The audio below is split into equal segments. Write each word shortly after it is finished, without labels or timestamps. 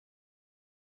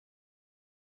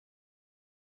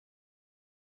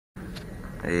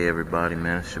Hey everybody,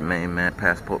 man, it's your main man,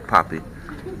 Passport Poppy,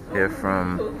 here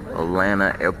from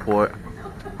Atlanta Airport,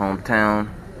 hometown.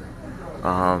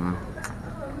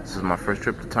 This is my first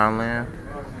trip to Thailand.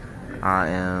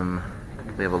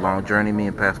 We have a long journey, me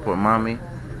and Passport Mommy.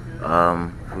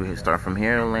 We start from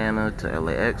here, Atlanta, to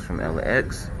LAX, from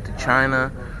LAX to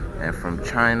China, and from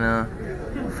China,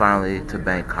 finally to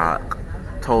Bangkok.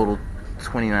 Total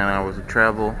 29 hours of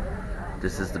travel.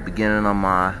 This is the beginning of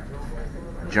my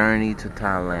journey to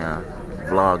Thailand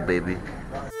vlog, baby.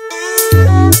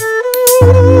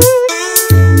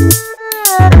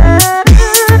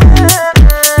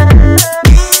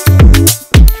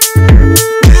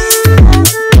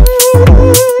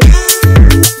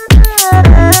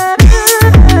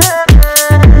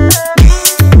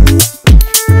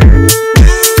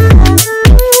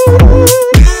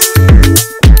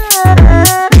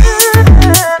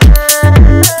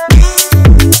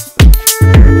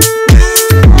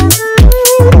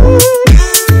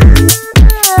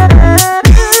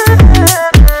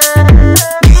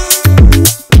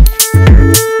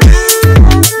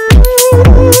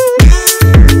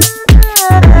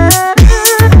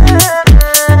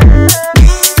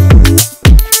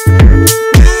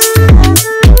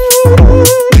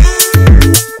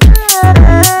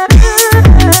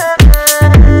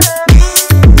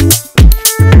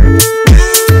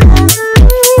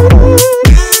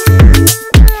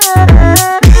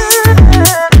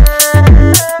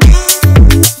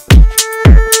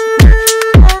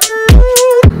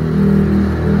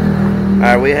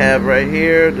 Alright, we have right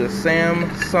here the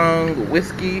Samsung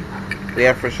whiskey. We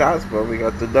have for shots, but we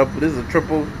got the double. This is a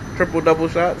triple double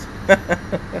shots.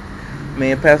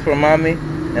 Me and Passport Mommy,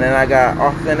 and then I got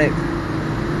authentic.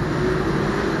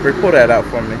 Pull that out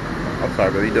for me. I'm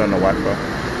sorry, but you're doing the Wi-Fi.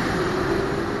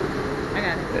 I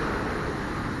got it.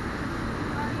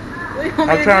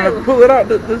 Yeah. I'm trying to pull it out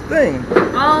this thing.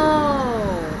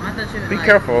 Oh, I thought you were Be like,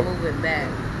 careful. move it back.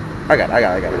 I got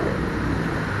it.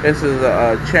 This is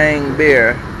a Chang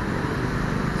beer.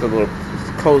 It's a little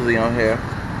cozy on here.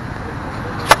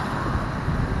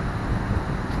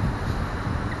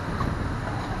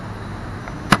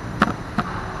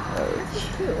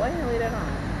 That's cute. Why didn't you leave that on?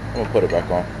 I'm gonna put it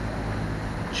back on.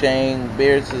 Chang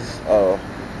beer. This is a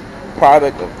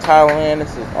product of Thailand.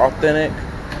 This is authentic.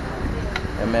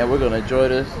 And man, we're gonna enjoy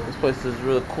this. This place is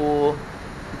really cool.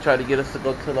 They tried to get us to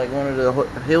go to like one of the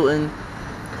Hilton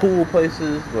pool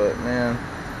places, but man,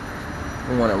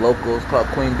 we wanted locals called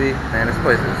Queen Bee. Man, this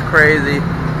place is crazy.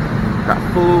 Got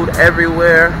food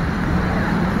everywhere.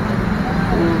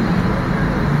 Food.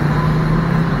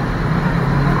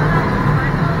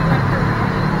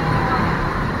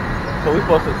 So we're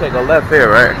supposed to take a left here,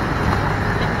 right?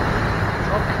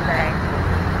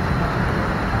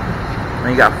 And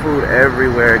you got food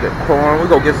everywhere. You got corn. We're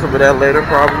gonna get some of that later,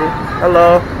 probably.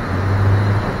 Hello.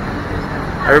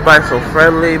 Everybody's so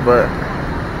friendly, but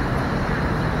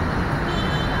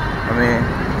I mean,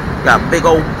 got big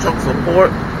old chunks of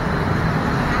pork.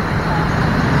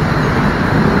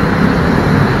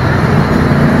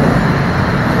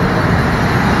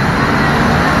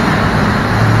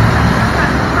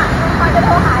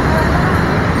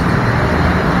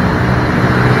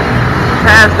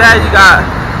 Past that, you got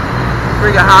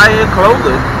freaking high-end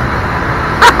clothing.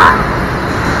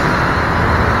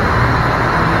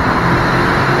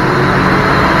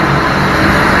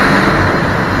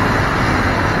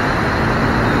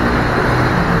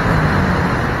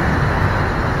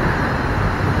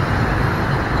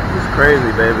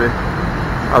 Crazy, baby.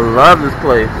 I love this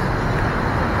place.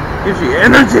 Gives you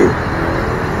energy.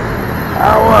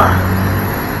 Power.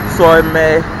 Soy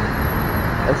May.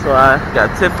 That's why I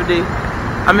got Tiffany.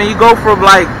 I mean, you go from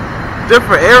like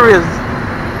different areas.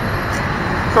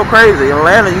 So crazy. In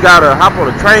Atlanta, you gotta hop on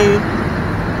a train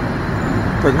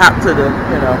to hop to the,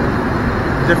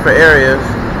 different areas.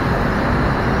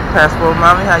 Passport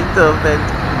Mommy, how you doing, baby?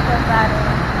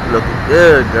 Looking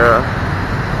good, girl.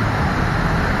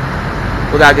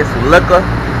 We gotta get some liquor.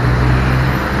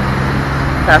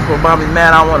 Passport Mommy,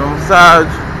 man, I want a massage.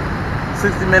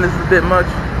 60 minutes is a bit much.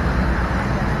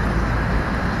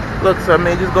 Look, so I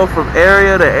mean, just go from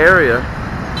area to area.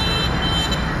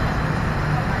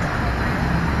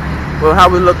 Well, how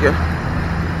we looking?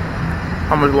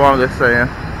 How much longer it's saying?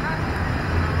 A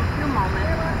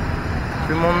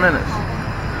few more minutes.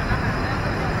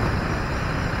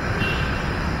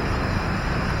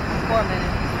 4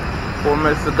 minutes. 4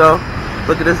 minutes to go.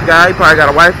 Look at this guy, he probably got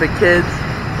a wife and kids.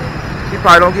 He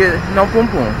probably don't get no pum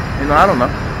pum. I don't know.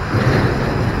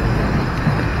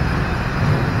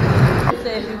 You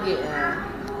said you get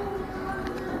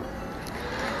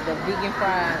the vegan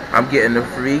fried. I'm getting the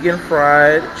vegan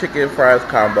fried chicken fries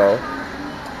combo.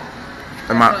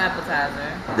 And Special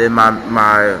appetizer. Then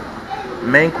my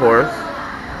main course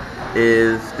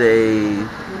is the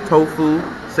tofu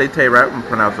satay wrap. I'm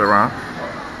pronouncing it wrong.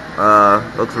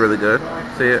 Looks really good.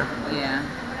 See it? Yeah.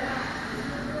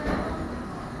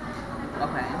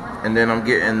 Okay. And then I'm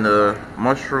getting the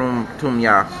mushroom tom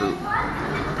yum soup.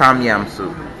 Tom yum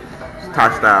soup. It's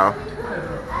Thai style.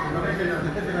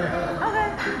 Okay.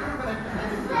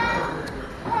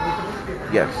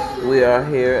 Yes, we are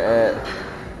here at,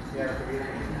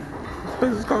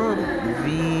 what is it called?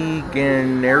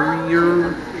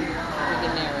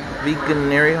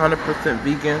 Veganary, 100%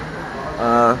 vegan.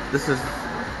 This is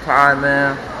Thai,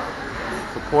 man.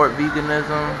 Support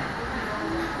veganism.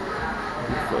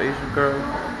 For Asian girls,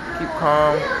 keep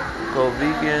calm, go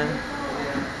vegan.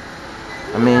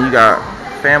 I mean, you got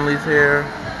families here.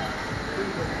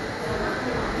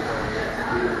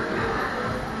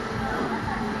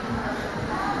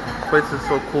 This place is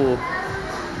so cool.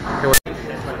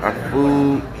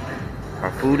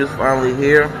 Our food is finally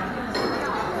here.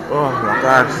 Oh my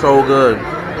god, so good.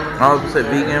 100%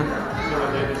 vegan.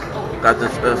 Got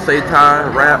this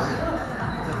satay wrap,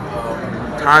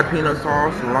 Thai peanut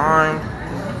sauce, lime.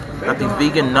 Got these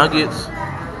vegan nuggets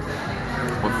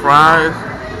with fries.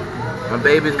 My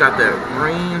baby's got that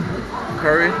green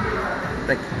curry.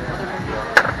 Thank you.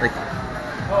 Thank you.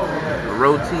 The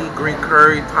roti, green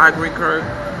curry, Thai green curry,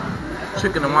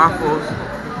 chicken and waffles.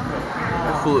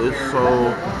 The food is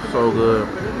so good.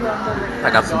 I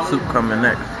got some soup coming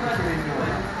next.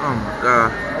 Oh my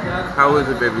god. How is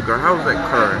it, baby girl? How is that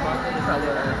curry?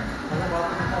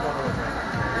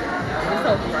 It's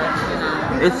so fresh, you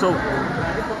know. It's so...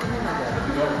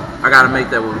 I gotta make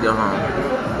that when we get home.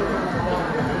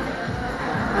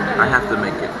 I have to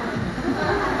make it.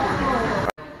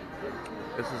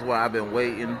 This is what I've been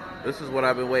waiting. This is what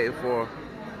I've been waiting for.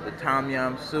 The tom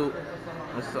yum soup.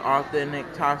 This is the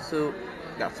authentic Thai soup.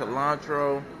 Got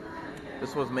cilantro.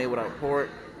 This was made without pork.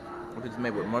 It's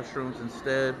made with mushrooms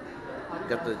instead.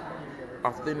 Got the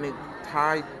authentic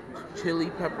Thai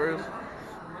chili peppers.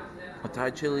 A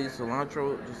Thai chili,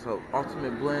 cilantro. Just an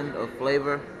ultimate blend of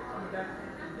flavor.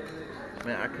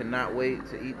 Man, I cannot wait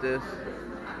to eat this.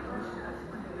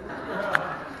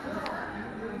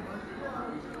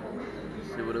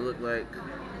 Let's see what it looked like.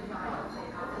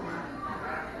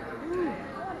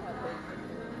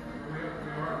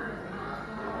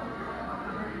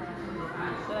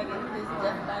 Should I get this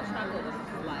Death by Chocolate? This is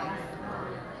slice.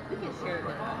 We can share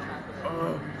Death by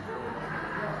Chocolate.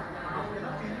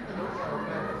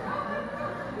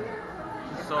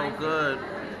 It's so good.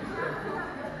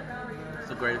 It's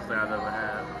the greatest thing I've ever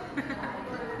had.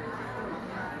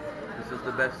 This is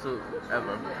the best soup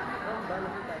ever.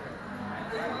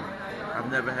 I've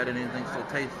never had anything so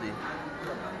tasty.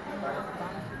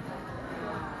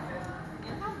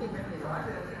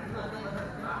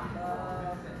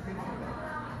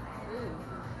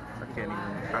 I can't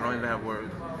even, I don't even have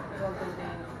words.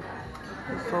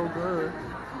 It's so good.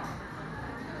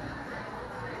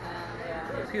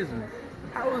 Excuse me.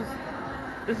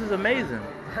 This is amazing.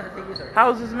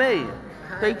 How is this made?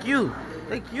 Thank you.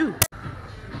 Thank you.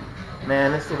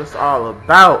 Man, this is what it's all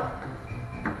about.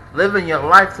 Living your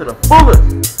life to the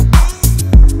fullest.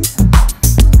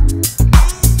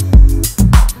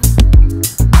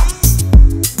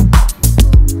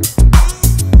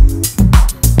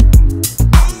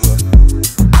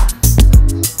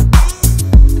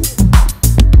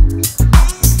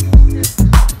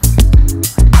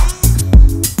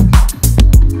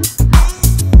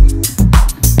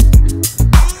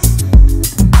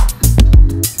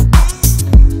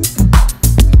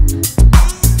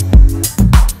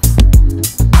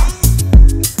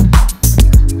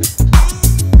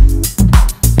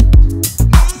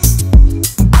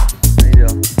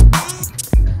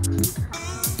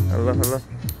 Hello.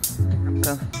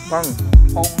 Pong.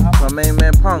 My main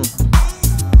man Pong.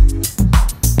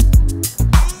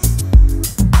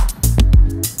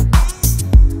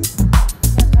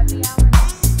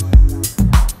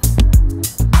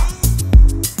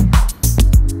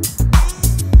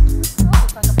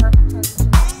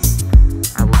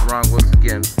 I was wrong once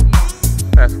again.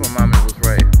 Passport mommy was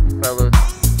right. Fellas,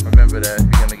 remember that if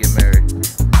you're gonna get married.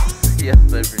 Yes,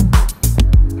 everything.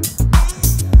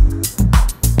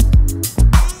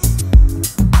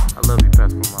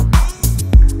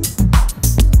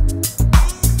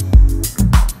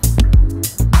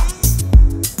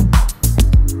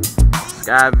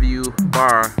 Skyview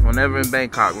Bar, whenever in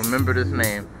Bangkok, remember this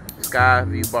name.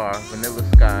 Skyview Bar, Vanilla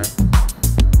Sky.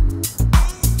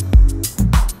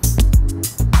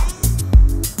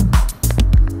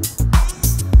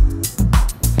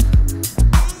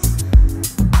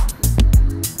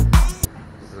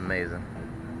 This is amazing.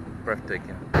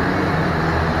 breathtaking.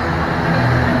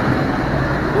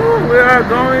 Ooh, we are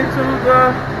going to the.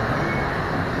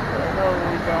 I know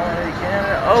we're going again.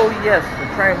 Oh yes, the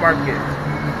train market.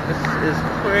 This is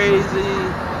crazy.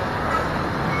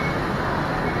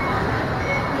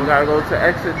 We gotta go to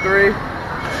exit 3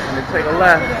 and then take a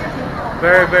left.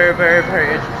 Very, very, very,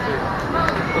 very interesting.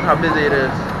 Look how busy it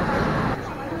is.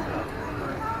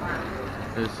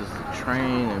 This is the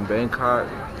train in Bangkok.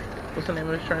 What's the name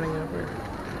of this train again?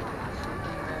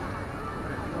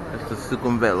 It's the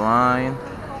Circumvent line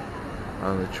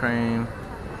on the train.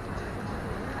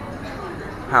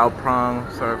 Prong,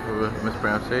 sorry for the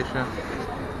mispronunciation.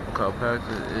 Look how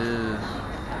packed it is.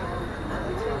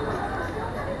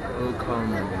 Look how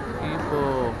many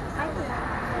people.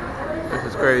 This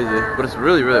is crazy, but it's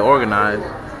really, really organized.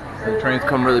 The trains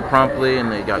come really promptly and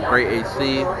they got great AC.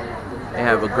 They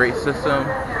have a great system.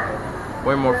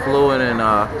 Way more fluid and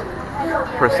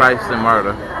precise than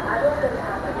MARTA.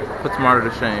 Puts MARTA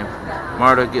to shame.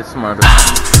 MARTA gets smarter.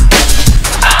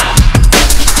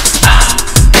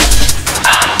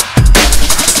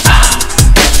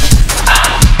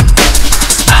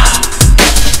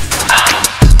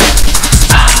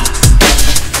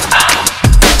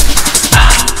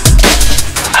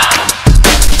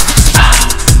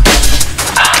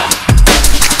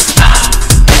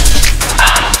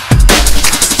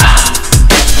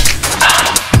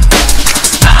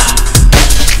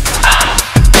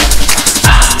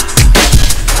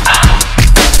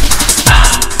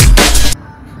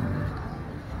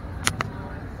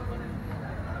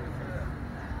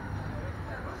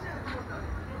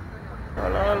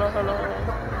 Hello.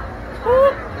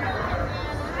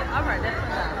 Alright, that's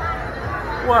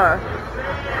enough. Why?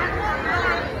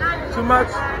 Too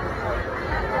much?